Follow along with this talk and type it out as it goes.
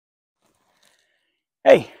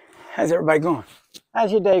Hey, how's everybody going?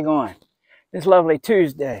 How's your day going? This lovely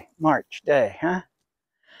Tuesday, March day, huh?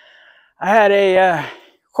 I had a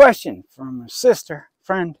question from a sister,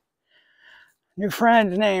 new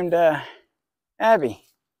friend named Abby,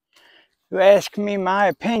 who asked me my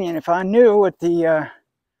opinion if I knew what the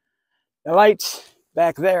lights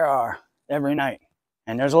back there are every night.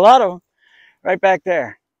 And there's a lot of them right back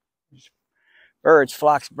there. There's birds,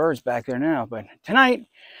 flocks of birds back there now, but tonight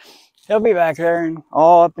they'll be back there and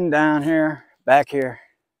all up and down here, back here,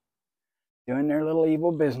 doing their little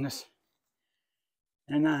evil business.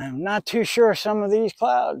 And I'm not too sure some of these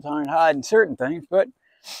clouds aren't hiding certain things, but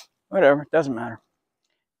whatever, it doesn't matter.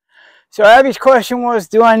 So Abby's question was,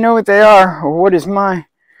 do I know what they are, or what is my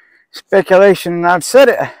speculation? And I've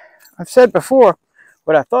said before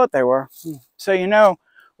what I thought they were. So you know,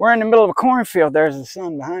 we're in the middle of a cornfield. There's the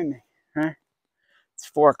sun behind me, right? It's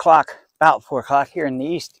 4 o'clock, about 4 o'clock here in the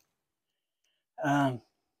east.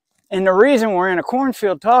 And the reason we're in a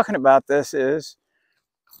cornfield talking about this is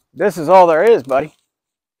all there is, buddy.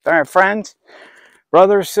 All right, friends,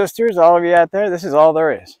 brothers, sisters, all of you out there, this is all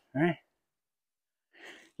there is, right?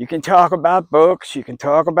 You can talk about books, you can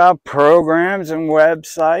talk about programs and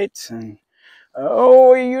websites, and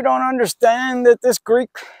oh, you don't understand that this Greek,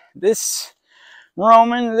 this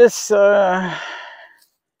Roman, this guy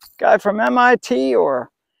from MIT, or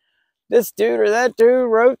this dude or that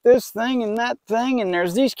dude wrote this thing and that thing, and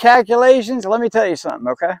there's these calculations. Let me tell you something,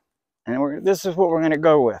 okay? And this is what we're going to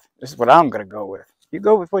go with. This is what I'm going to go with. You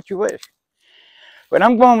go with what you wish. But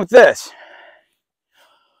I'm going with this.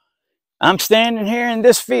 I'm standing here in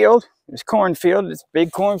this field, this cornfield, this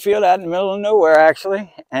big cornfield out in the middle of nowhere,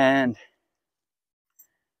 actually, and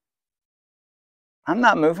I'm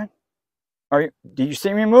not moving. Do you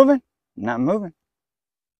see me moving? I'm not moving.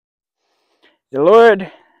 The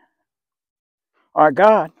Lord, our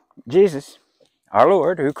God, Jesus, our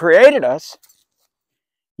Lord, who created us,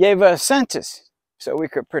 gave us senses so we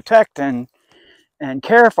could protect and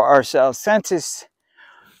care for ourselves. Senses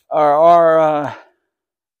are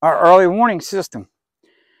our early warning system.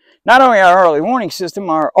 Not only our early warning system,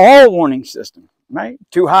 our all warning system, right?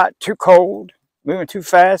 Too hot, too cold, moving too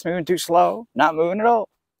fast, moving too slow, not moving at all.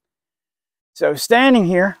 So standing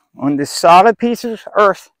here on this solid piece of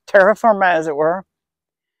earth, terra firma as it were,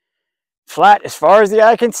 flat as far as the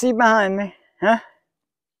eye can see behind me, huh?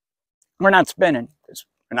 We're not spinning because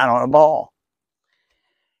we're not on a ball.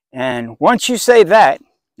 And once you say that,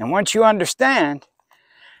 and once you understand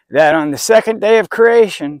that on the second day of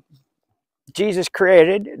creation, Jesus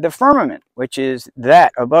created the firmament, which is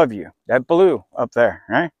that above you, that blue up there,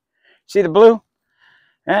 right? See the blue?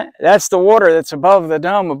 That's the water that's above the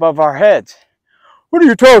dome, above our heads. What are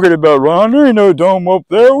you talking about, Ron? There ain't no dome up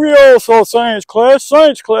there. We all saw science class.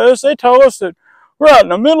 Science class, they tell us that we're out in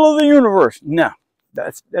the middle of the universe. No,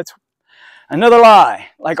 that's another lie,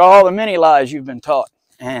 like all the many lies you've been taught.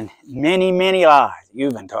 And many, many lies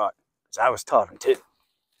you've been taught, because I was taught them too.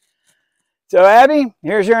 So Abby,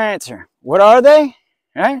 here's your answer. What are they?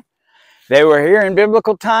 Right? They were here in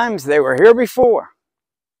biblical times. They were here before.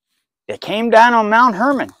 They came down on Mount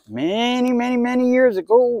Hermon many, many, many years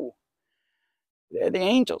ago. They're the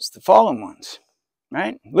angels, the fallen ones,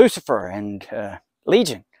 right? Lucifer and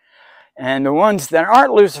Legion. And the ones that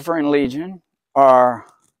aren't Lucifer and Legion are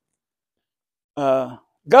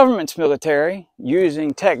government's military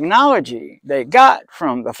using technology they got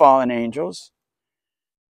from the fallen angels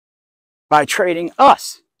by trading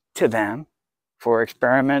us to them for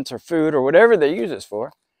experiments or food or whatever they use us for.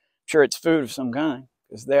 I'm sure it's food of some kind,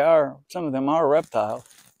 because some of them are reptiles.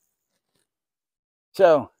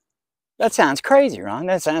 So that sounds crazy, Ron.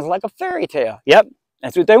 That sounds like a fairy tale. Yep,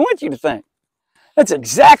 that's what they want you to think. That's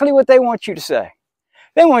exactly what they want you to say.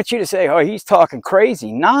 They want you to say, oh, he's talking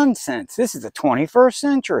crazy nonsense. This is the 21st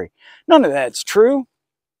century. None of that's true.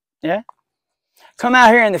 Yeah? Come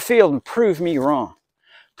out here in the field and prove me wrong.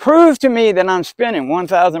 Prove to me that I'm spinning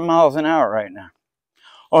 1,000 miles an hour right now.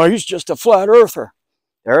 Oh, he's just a flat earther.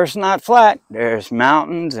 The earth's not flat. There's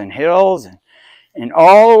mountains and hills and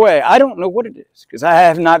all the way. I don't know what it is, because I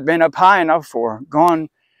have not been up high enough or gone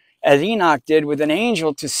as Enoch did with an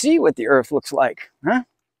angel to see what the earth looks like. Huh?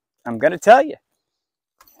 I'm going to tell you.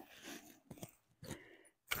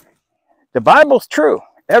 The Bible's true.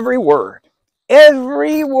 Every word.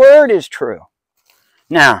 Every word is true.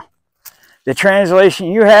 Now, the translation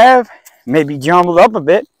you have may be jumbled up a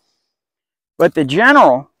bit, but the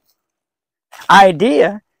general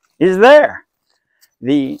idea is there.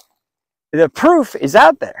 The proof is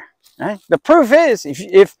out there. Right? The proof is,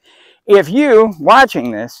 if you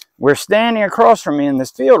watching this were standing across from me in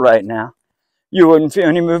this field right now, you wouldn't feel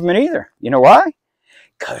any movement either. You know why?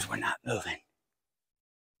 Because we're not moving.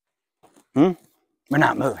 We're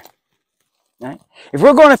not moving. Right? If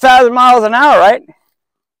we're going 1,000 miles an hour, right?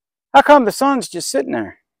 How come the sun's just sitting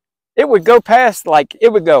there? It would go past like,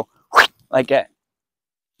 it would go like that.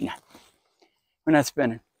 No, we're not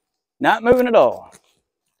spinning. Not moving at all.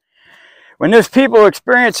 When those people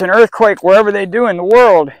experience an earthquake wherever they do in the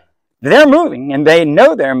world, they're moving and they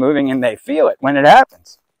know they're moving and they feel it when it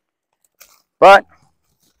happens. But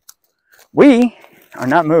we are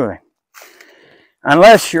not moving.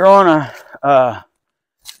 Unless you're on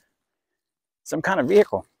some kind of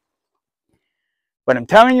vehicle. But I'm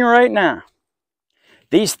telling you right now,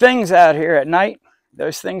 these things out here at night,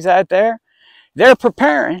 those things out there, they're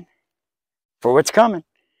preparing for what's coming.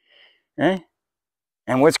 Okay?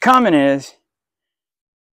 And what's coming is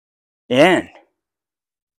the end.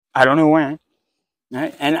 I don't know when.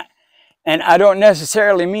 Right? And I don't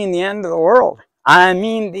necessarily mean the end of the world. I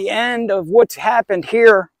mean the end of what's happened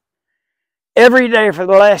here every day for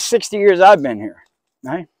the last 60 years I've been here.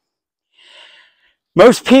 Right?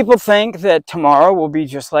 Most people think that tomorrow will be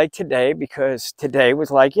just like today because today was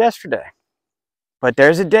like yesterday. But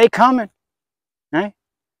there's a day coming. Right?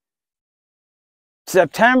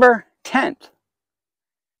 September 10th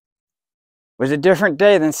was a different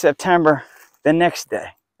day than September the next day.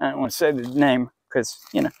 I don't want to say the name because,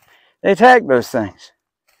 you know, they tag those things.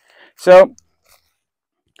 So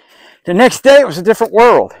the next day it was a different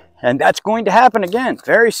world. And that's going to happen again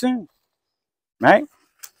very soon. Right?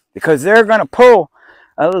 Because they're going to pull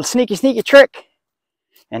a little sneaky trick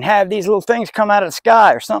and have these little things come out of the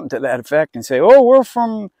sky or something to that effect and say, oh, we're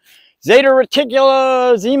from Zeta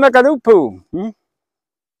Reticula Zimakadupu.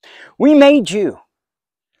 We made you.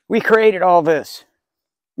 We created all this.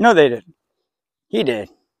 No, they didn't. He did.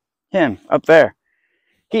 Him, up there.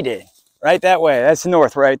 He did. Right that way. That's the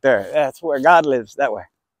north right there. That's where God lives, that way.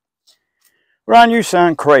 Ron, you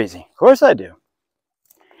sound crazy. Of course I do.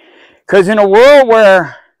 Because in a world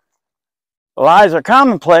where lies are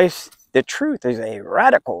commonplace, the truth is a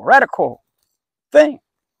radical thing.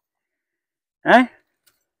 Eh?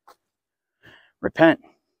 Repent.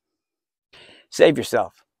 Save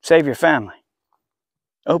yourself. Save your family.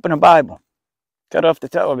 Open a Bible. Cut off the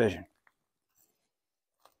television.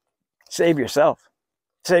 Save yourself.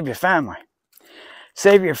 Save your family.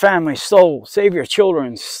 Save your family's soul. Save your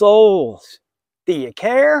children's souls. Do you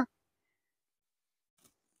care?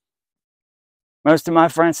 Most of my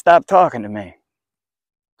friends stopped talking to me.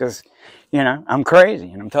 Because, you know, I'm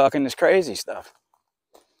crazy and I'm talking this crazy stuff.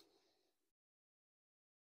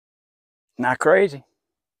 Not crazy.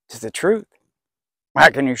 It's the truth. I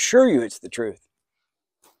can assure you it's the truth.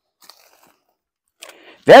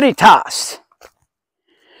 Veritas.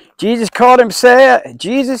 Jesus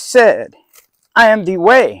said, I am the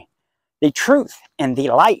way, the truth, and the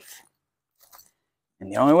life.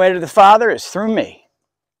 And the only way to the Father is through me.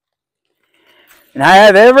 And I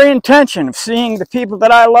have every intention of seeing the people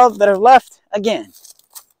that I love that have left again.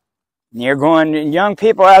 And you're going, young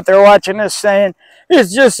people out there watching this saying,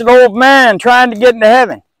 it's just an old man trying to get into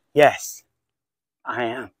heaven. Yes, I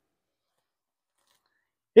am.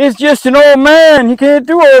 It's just an old man. He can't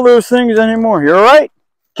do all those things anymore. You're right.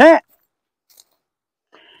 Can't.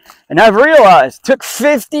 And I've realized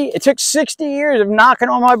it took 60 years of knocking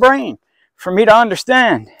on my brain for me to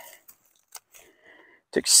understand.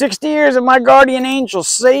 It took 60 years of my guardian angel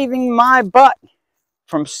saving my butt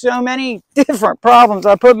from so many different problems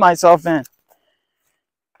I put myself in.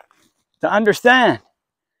 To understand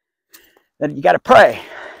that you got to pray.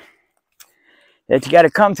 That you got to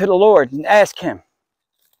come to the Lord and ask Him.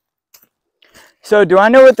 So do I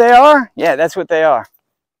know what they are? Yeah, that's what they are.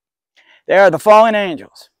 They are the fallen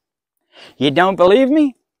angels. You don't believe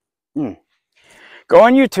me? Go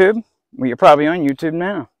on YouTube. Well, you're probably on YouTube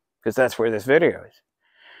now because that's where this video is.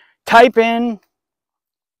 Type in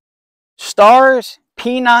stars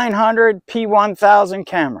P900 P1000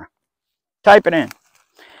 camera. Type it in.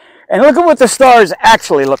 And look at what the stars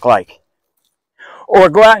actually look like. Or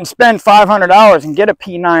go out and spend $500 and get a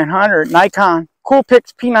P900 Nikon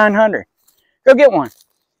Coolpix P900. Go get one.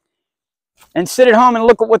 And sit at home and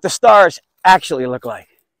look at what the stars actually look like.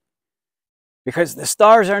 Because the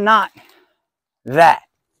stars are not that.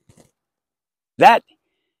 That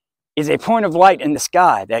is a point of light in the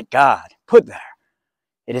sky that God put there.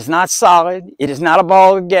 It is not solid. It is not a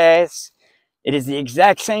ball of gas. It is the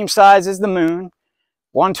exact same size as the moon.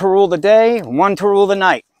 One to rule the day, one to rule the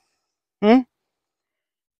night.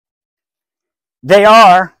 They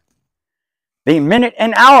are the minute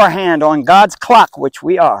and hour hand on God's clock, which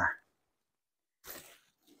we are.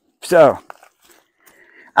 So,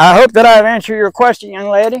 I hope that I've answered your question, young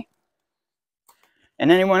lady.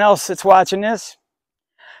 And anyone else that's watching this,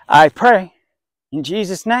 I pray in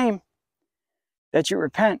Jesus' name that you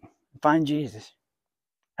repent and find Jesus.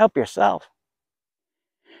 Help yourself.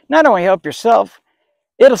 Not only help yourself,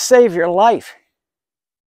 it'll save your life.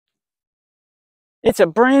 It's a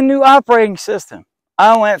brand new operating system.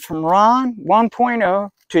 I went from Ron 1.0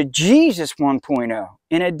 to Jesus 1.0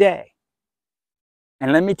 in a day.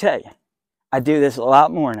 And let me tell you, I do this a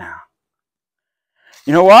lot more now.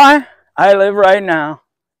 You know why? I live right now.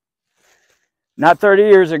 Not 30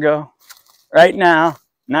 years ago. Right now.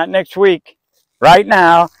 Not next week. Right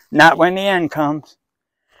now. Not when the end comes.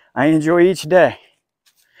 I enjoy each day.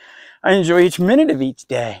 I enjoy each minute of each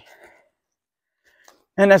day.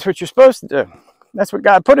 And that's what you're supposed to do. That's what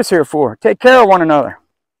God put us here for. Take care of one another.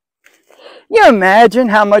 You imagine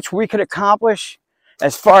how much we could accomplish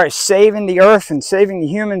as far as saving the earth and saving the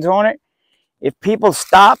humans on it if people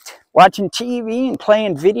stopped watching TV and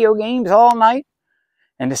playing video games all night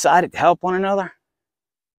and decided to help one another?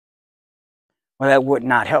 Well, that would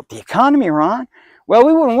not help the economy, Ron. Well,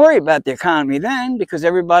 we wouldn't worry about the economy then because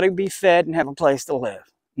everybody would be fed and have a place to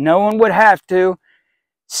live. No one would have to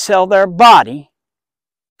sell their body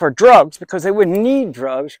for drugs because they wouldn't need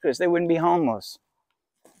drugs because they wouldn't be homeless.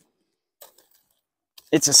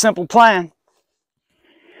 It's a simple plan.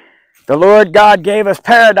 The Lord God gave us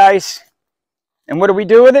paradise. And what do we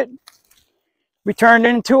do with it? We turned it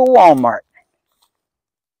into a Walmart.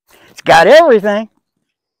 It's got everything,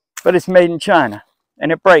 but it's made in China.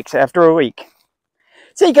 And it breaks after a week.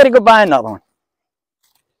 So you got to go buy another one.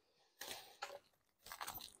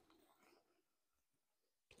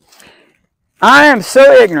 I am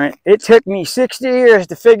so ignorant, it took me 60 years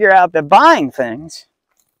to figure out that buying things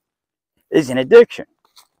is an addiction.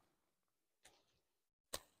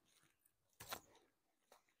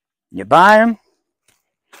 You buy them,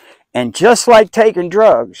 and just like taking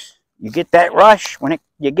drugs, you get that rush when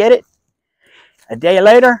you get it. A day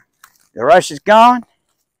later, the rush is gone,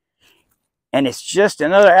 and it's just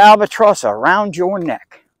another albatross around your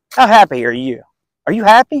neck. How happy are you? Are you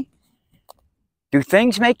happy? Do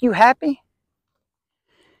things make you happy?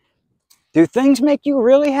 Do things make you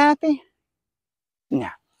really happy? No.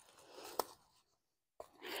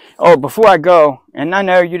 Oh, before I go, and I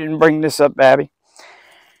know you didn't bring this up, Abby,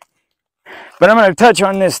 but I'm going to touch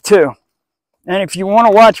on this too. And if you want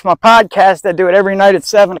to watch my podcast, I do it every night at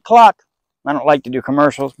 7 o'clock. I don't like to do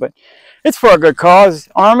commercials, but it's for a good cause.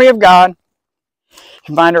 Army of God. You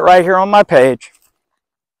can find it right here on my page.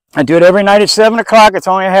 I do it every night at 7 o'clock. It's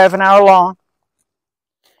only a half an hour long.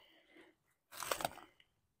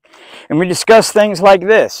 And we discuss things like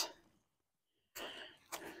this.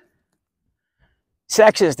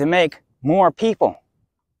 Sex is to make more people,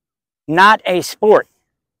 not a sport.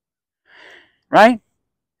 Right?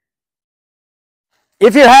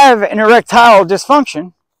 If you have an erectile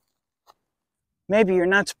dysfunction, maybe you're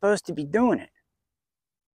not supposed to be doing it.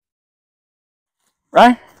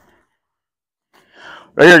 Right?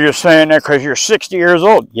 Or you're just saying that because you're 60 years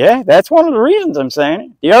old. Yeah, that's one of the reasons I'm saying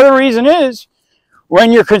it. The other reason is,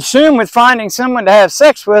 when you're consumed with finding someone to have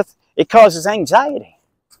sex with, it causes anxiety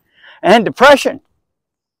and depression.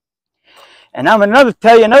 And I'm going to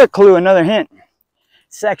tell you another clue, another hint.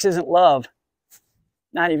 Sex isn't love.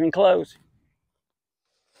 Not even close.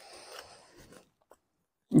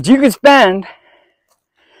 You can spend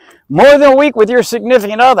more than a week with your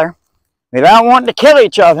significant other without wanting to kill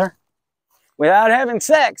each other, without having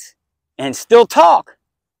sex, and still talk.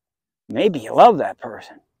 Maybe you love that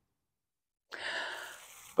person.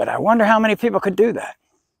 But I wonder how many people could do that.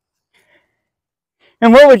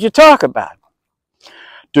 And what would you talk about?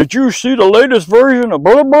 Did you see the latest version of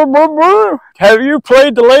blah, blah, blah, blah? Have you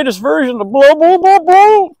played the latest version of blah, blah, blah,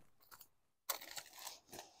 blah?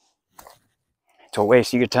 It's a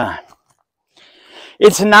waste of your time.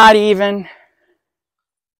 It's not even,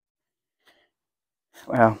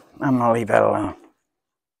 well, I'm going to leave that alone.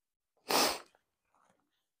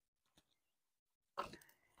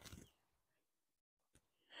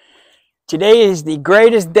 Today is the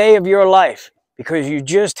greatest day of your life because you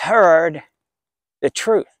just heard the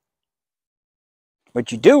truth.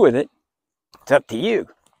 What you do with it, it's up to you.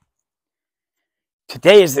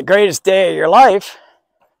 Today is the greatest day of your life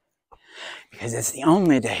because it's the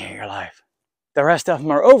only day of your life. The rest of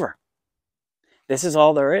them are over. This is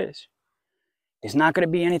all there is. There's not going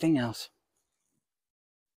to be anything else.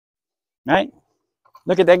 Right?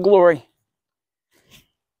 Look at that glory.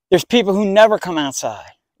 There's people who never come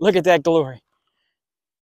outside. Look at that glory.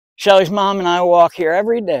 Shelly's mom and I walk here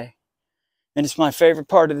every day. And it's my favorite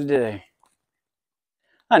part of the day.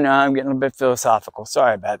 I know I'm getting a bit philosophical.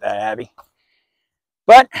 Sorry about that, Abby.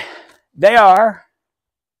 But they are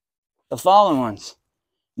the fallen ones.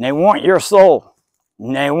 And they want your soul.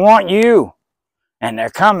 And they want you. And they're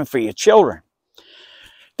coming for your children.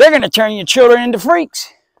 they're going to turn your children into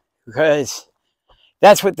freaks, because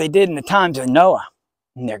that's what they did in the times of Noah.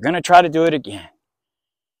 And they're going to try to do it again.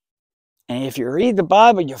 And if you read the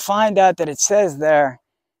Bible, you'll find out that it says there,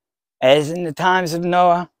 as in the times of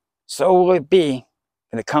Noah, so will it be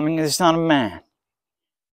for the coming of the Son of Man.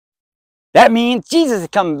 That means Jesus is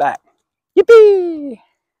coming back. Yippee!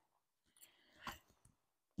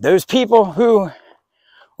 Those people who are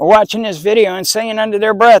watching this video and saying under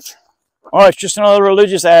their breath, oh, it's just another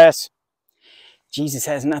religious ass. Jesus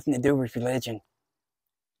has nothing to do with religion.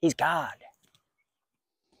 He's God.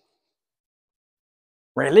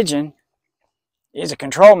 Religion is a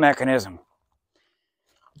control mechanism.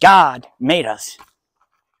 God made us.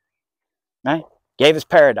 Right? Gave us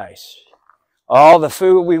paradise. All the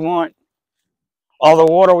food we want. All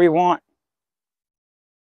the water we want.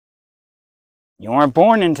 You weren't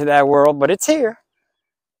born into that world, but it's here.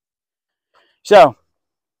 So,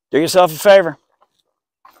 do yourself a favor.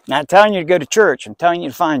 I'm not telling you to go to church. I'm telling you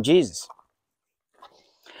to find Jesus.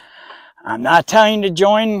 I'm not telling you to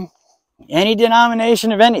join any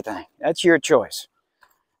denomination of anything. That's your choice.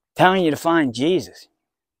 I'm telling you to find Jesus.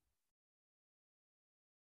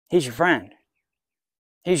 He's your friend.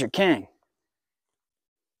 He's your king.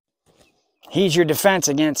 He's your defense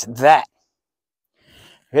against that.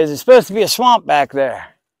 Because it's supposed to be a swamp back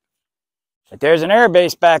there. But there's an air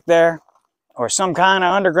base back there, or some kind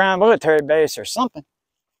of underground military base or something.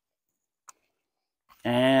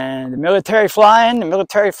 And the military fly in, the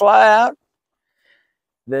military fly out.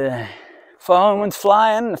 The fallen ones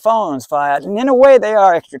fly in, and the fallen ones fly out. And in a way, they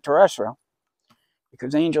are extraterrestrial.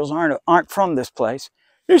 Because angels aren't from this place.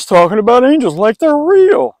 He's talking about angels like they're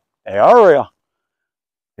real. They are real.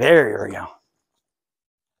 Very real.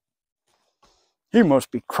 He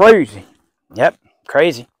must be crazy. Yep,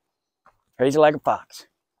 crazy. Crazy like a fox.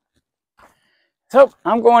 So,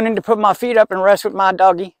 I'm going in to put my feet up and rest with my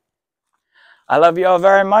doggy. I love you all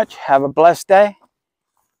very much. Have a blessed day.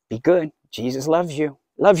 Be good. Jesus loves you.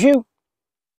 Loves you.